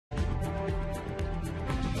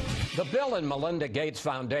The Bill and Melinda Gates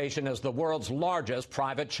Foundation is the world's largest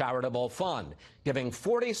private charitable fund, giving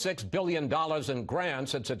 $46 billion in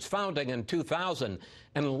grants since its founding in 2000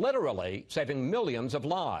 and literally saving millions of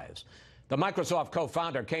lives. The Microsoft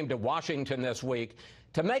co-founder came to Washington this week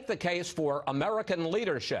to make the case for American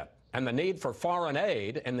leadership and the need for foreign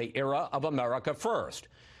aid in the era of America First.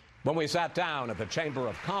 When we sat down at the Chamber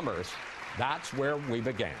of Commerce, that's where we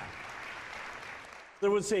began.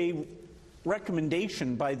 There was a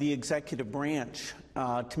recommendation by the executive branch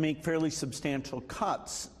to make fairly substantial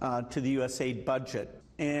cuts to the USAID budget.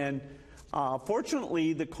 And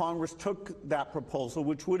fortunately, the Congress took that proposal,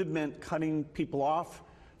 which would have meant cutting people off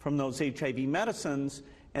from those HIV medicines,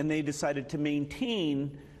 and they decided to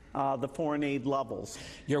maintain the foreign aid levels.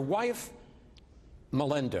 Your wife,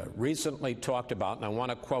 Melinda, recently talked about, and I want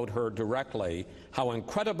to quote her directly, how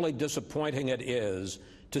incredibly disappointing it is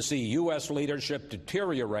to see U.S. leadership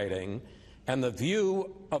deteriorating and the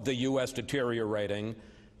view of the U.S. deteriorating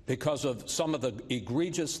because of some of the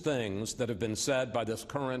egregious things that have been said by this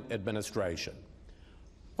current administration.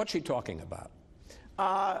 What's she talking about?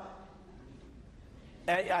 I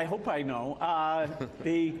hope I know. I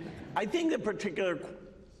think the particular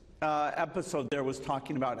episode there was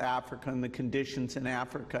talking about Africa and the conditions in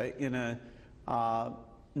Africa in a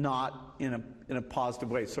not in a positive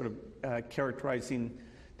way, sort of characterizing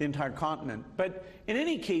the entire continent. But in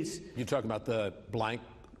any case, you're talking about the blank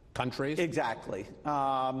countries? Exactly.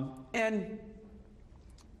 And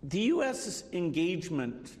the U.S.'s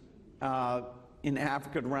engagement in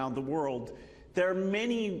Africa and around the world, there are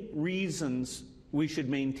many reasons we should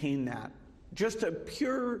maintain that. Just a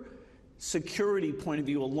pure security point of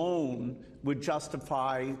view alone would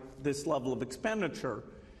justify this level of expenditure.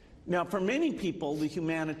 Now, for many people, the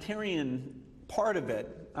humanitarian part of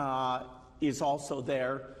it is also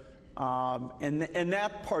there, and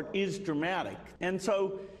that part is dramatic. And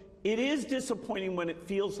so it is disappointing when it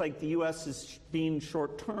feels like the U.S. is being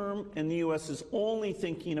short-term and the U.S. is only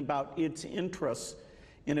thinking about its interests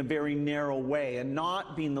in a very narrow way and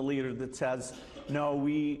not being the leader that says, no,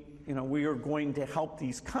 we are going to help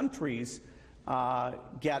these countries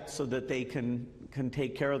get so that they can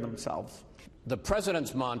take care of themselves. The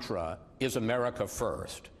president's mantra is America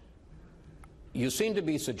First. You seem to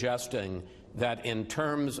be suggesting that in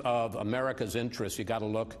terms of America's interests, you got to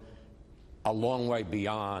look a long way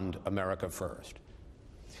beyond America First.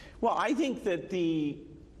 Well, I think that the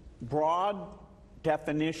broad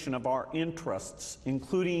definition of our interests,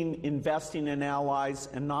 including investing in allies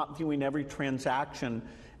and not viewing every transaction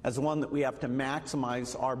as one that we have to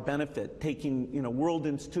maximize our benefit, taking world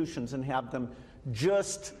institutions and have them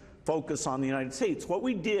just focus on the United States. What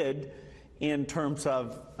we did in terms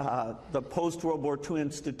of the post-World War II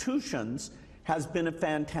institutions has been a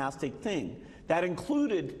fantastic thing. That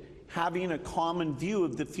included having a common view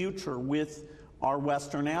of the future with our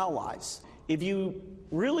Western allies. If you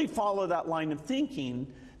really follow that line of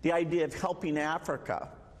thinking, the idea of helping Africa,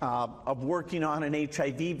 of working on an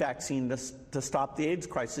HIV vaccine to stop the AIDS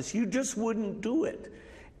crisis, you just wouldn't do it.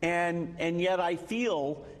 And yet I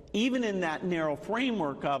feel, even in that narrow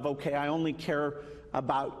framework of, okay, I only care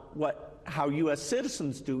about how U.S.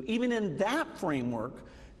 citizens do, even in that framework,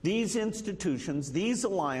 these institutions, these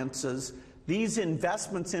alliances, these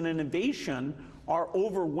investments in innovation are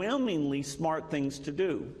overwhelmingly smart things to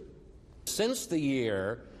do. Since the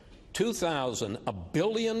year 2000, 1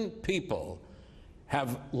 billion people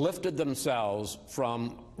have lifted themselves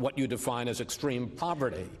from what you define as extreme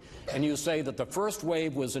poverty. And you say that the first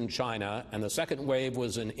wave was in China and the second wave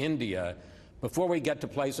was in India. Before we get to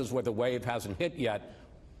places where the wave hasn't hit yet,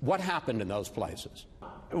 what happened in those places?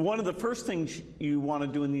 One of the first things you want to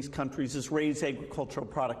do in these countries is raise agricultural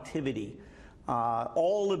productivity.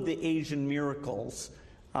 All of the Asian miracles,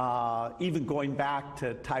 even going back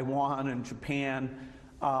to Taiwan and Japan,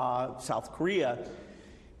 South Korea,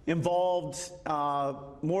 involved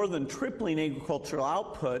more than tripling agricultural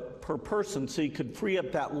output per person so you could free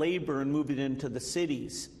up that labor and move it into the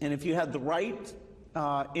cities. And if you had the right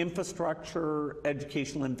infrastructure,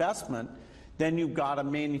 educational investment, then you've got a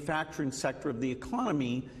manufacturing sector of the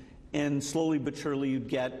economy, and slowly but surely you'd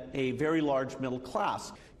get a very large middle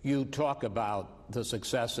class. You talk about the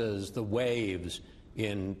successes, the waves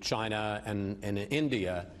in China and in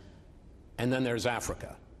India, and then there's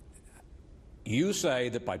Africa. You say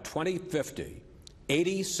that by 2050,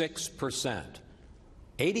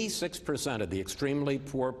 86% of the extremely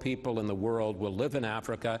poor people in the world will live in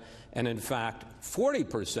Africa, and in fact,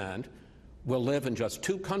 40% will live in just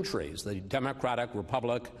two countries, the Democratic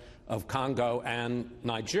Republic of Congo and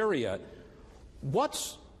Nigeria.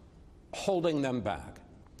 What's holding them back?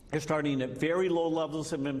 They're starting at very low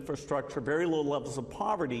levels of infrastructure, very low levels of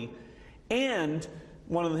poverty, and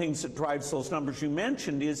one of the things that drives those numbers you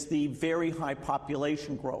mentioned is the very high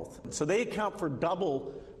population growth. So they account for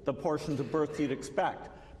double the portions of births you'd expect.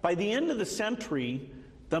 By the end of the century,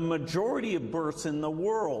 the majority of births in the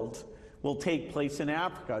world will take place in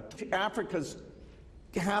Africa. Africa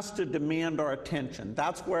has to demand our attention.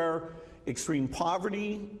 That's where extreme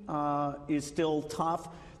poverty is still tough.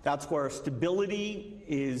 That's where stability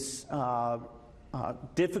is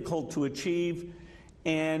difficult to achieve.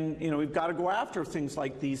 And, we've got to go after things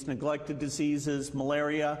like these neglected diseases,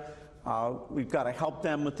 malaria. We've got to help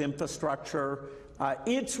them with infrastructure.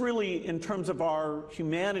 It's really, in terms of our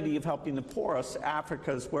humanity of helping the poorest,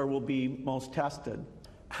 Africa is where we'll be most tested.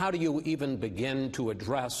 How do you even begin to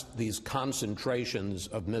address these concentrations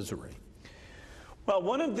of misery? Well,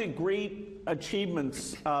 one of the great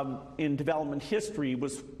achievements in development history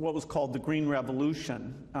was what was called the Green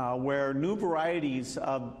Revolution, where new varieties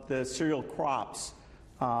of the cereal crops,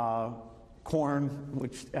 corn,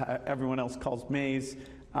 which everyone else calls maize,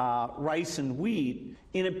 rice and wheat,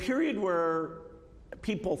 in a period where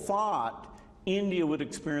people thought India would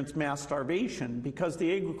experience mass starvation because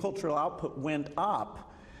the agricultural output went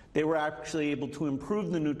up. They were actually able to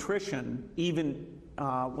improve the nutrition even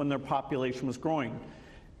when their population was growing.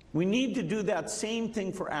 We need to do that same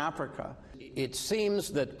thing for Africa. It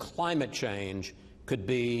seems that climate change could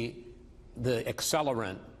be the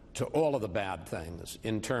accelerant to all of the bad things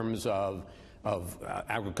in terms of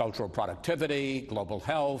agricultural productivity, global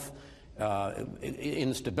health,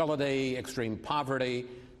 instability, extreme poverty.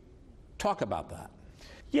 Talk about that.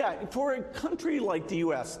 Yeah, for a country like the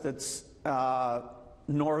U.S. that's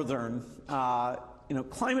northern,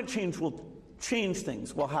 climate change will change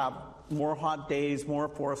things. We'll have more hot days, more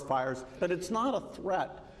forest fires, but it's not a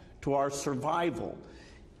threat to our survival.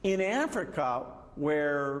 In Africa,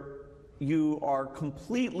 where you are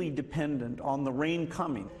completely dependent on the rain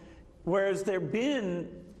coming, whereas there have been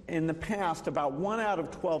in the past about 1 out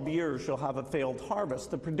of 12 years you'll have a failed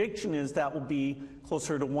harvest. The prediction is that will be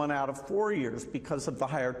closer to 1 out of 4 years because of the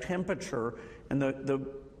higher temperature. And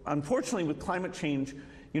unfortunately with climate change,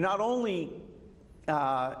 you not only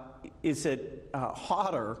is it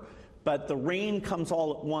hotter, but the rain comes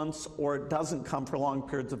all at once or it doesn't come for long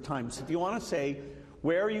periods of time. So if you want to say,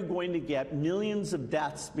 where are you going to get millions of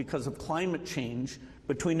deaths because of climate change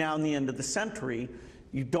between now and the end of the century,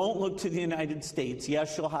 you don't look to the United States.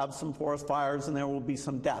 Yes, you'll have some forest fires and there will be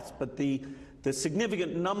some deaths, but the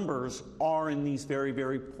significant numbers are in these very,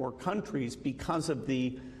 very poor countries because of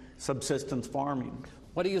the subsistence farming.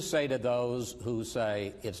 What do you say to those who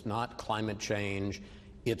say it's not climate change,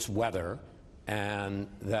 it's weather, and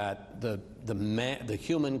that the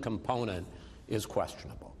human component is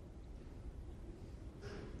questionable?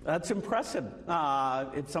 That's impressive,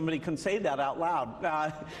 if somebody can say that out loud.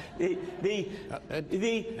 Have you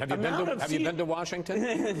been to Washington?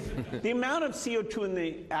 The amount of CO2 in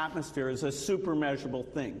the atmosphere is a super measurable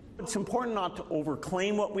thing. It's important not to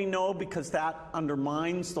overclaim what we know because that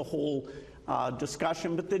undermines the whole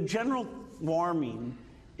discussion, but the general warming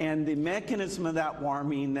and the mechanism of that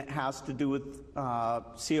warming that has to do with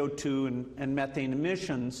CO2 and methane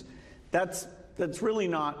emissions, that's really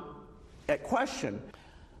not at question.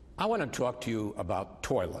 I want to talk to you about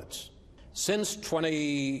toilets. Since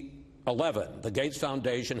 2011, the Gates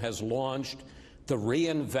Foundation has launched the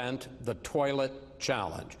Reinvent the Toilet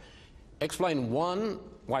Challenge. Explain, one,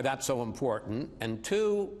 why that's so important, and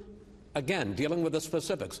two, again, dealing with the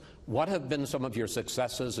specifics, what have been some of your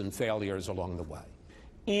successes and failures along the way?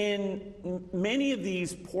 In many of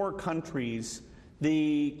these poor countries,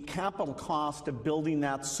 the capital cost of building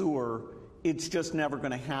that sewer, it's just never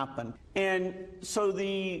going to happen. And so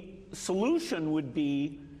the solution would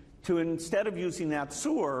be to, instead of using that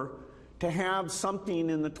sewer, to have something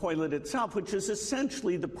in the toilet itself, which is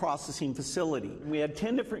essentially the processing facility. We had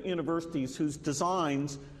 10 different universities whose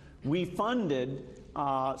designs we funded,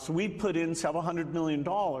 so we put in several $100 million.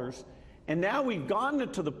 And now we've gotten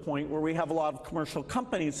it to the point where we have a lot of commercial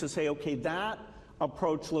companies to say, okay, that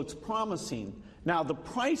approach looks promising. Now, the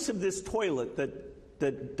price of this toilet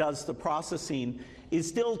that does the processing is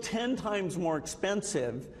still 10 times more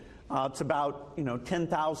expensive. It's about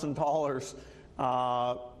 $10,000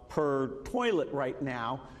 per toilet right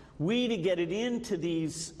now. To get it into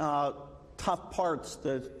these tough parts,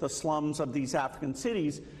 the slums of these African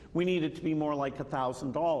cities, we need it to be more like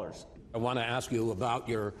 $1,000. I want to ask you about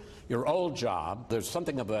your old job. There's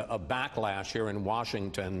something of a backlash here in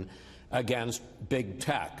Washington against big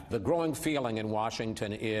tech. The growing feeling in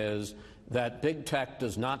Washington is that big tech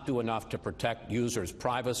does not do enough to protect users'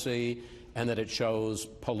 privacy and that it shows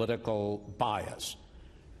political bias.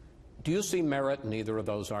 Do you see merit in either of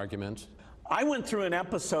those arguments? I went through an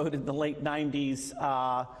episode in the late 90s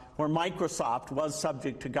where Microsoft was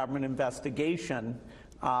subject to government investigation.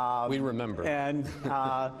 We remember. And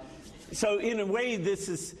so in a way, this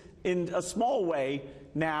is, in a small way,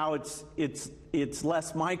 now it's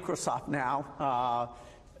less Microsoft now,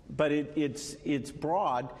 but it's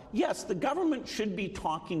broad. Yes, the government should be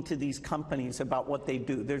talking to these companies about what they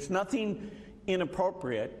do. There's nothing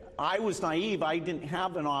inappropriate. I was naive. I didn't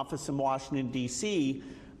have an office in Washington, D.C.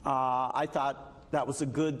 I thought that was a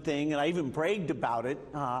good thing, and I even bragged about it.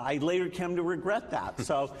 I later came to regret that.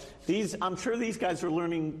 So I'm sure these guys are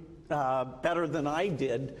learning better than I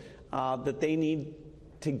did, that they need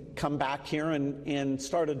to come back here and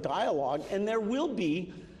start a dialogue, and there will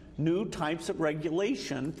be new types of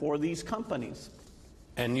regulation for these companies.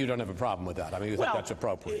 And you don't have a problem with that? I mean, you think that's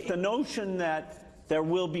appropriate? The notion that there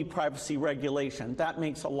will be privacy regulation, that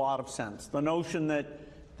makes a lot of sense. The notion that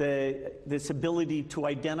this ability to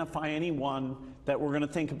identify anyone, that we're going to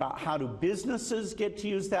think about how do businesses get to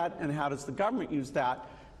use that and how does the government use that,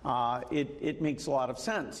 it makes a lot of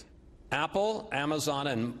sense. Apple, Amazon,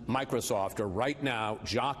 and Microsoft are right now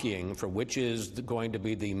jockeying for which is going to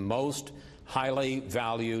be the most highly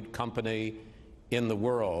valued company in the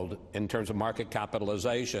world in terms of market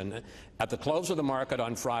capitalization. At the close of the market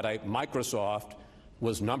on Friday, Microsoft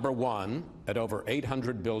was #1 at over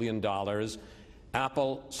 $800 billion.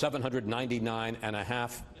 Apple,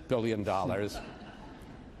 $799.5 billion.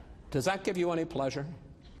 Does that give you any pleasure?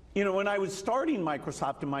 You know, when I was starting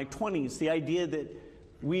Microsoft in my 20s, the idea that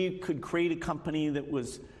we could create a company that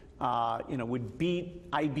was, would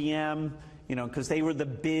beat IBM, because they were the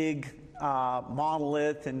big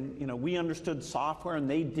monolith, and, we understood software and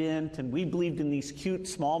they didn't, and we believed in these cute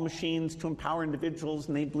small machines to empower individuals,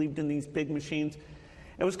 and they believed in these big machines.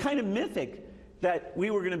 It was kind of mythic that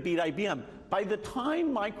we were going to beat IBM. By the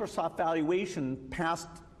time Microsoft valuation passed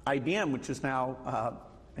IBM, which is now,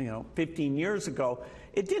 15 years ago,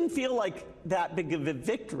 it didn't feel like that big of a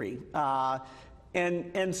victory.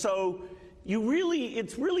 And so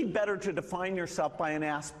it's really better to define yourself by an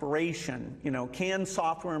aspiration. Can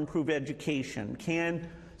software improve education? Can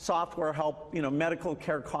software help, medical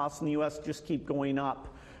care costs in the U.S. just keep going up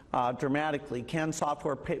dramatically? Can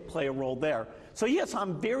software play a role there? So yes,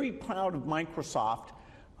 I'm very proud of Microsoft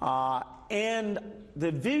and the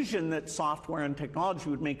vision that software and technology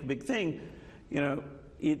would make a big thing.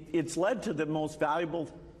 It's led to the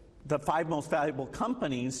five most valuable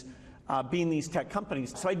companies being these tech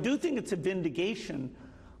companies. So I do think it's a vindication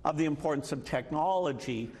of the importance of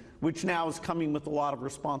technology, which now is coming with a lot of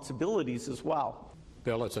responsibilities as well.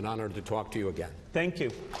 Bill, it's an honor to talk to you again. Thank you.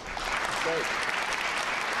 Great.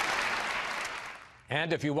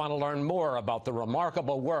 And if you want to learn more about the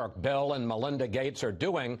remarkable work Bill and Melinda Gates are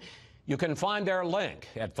doing, you can find their link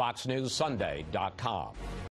at foxnewssunday.com.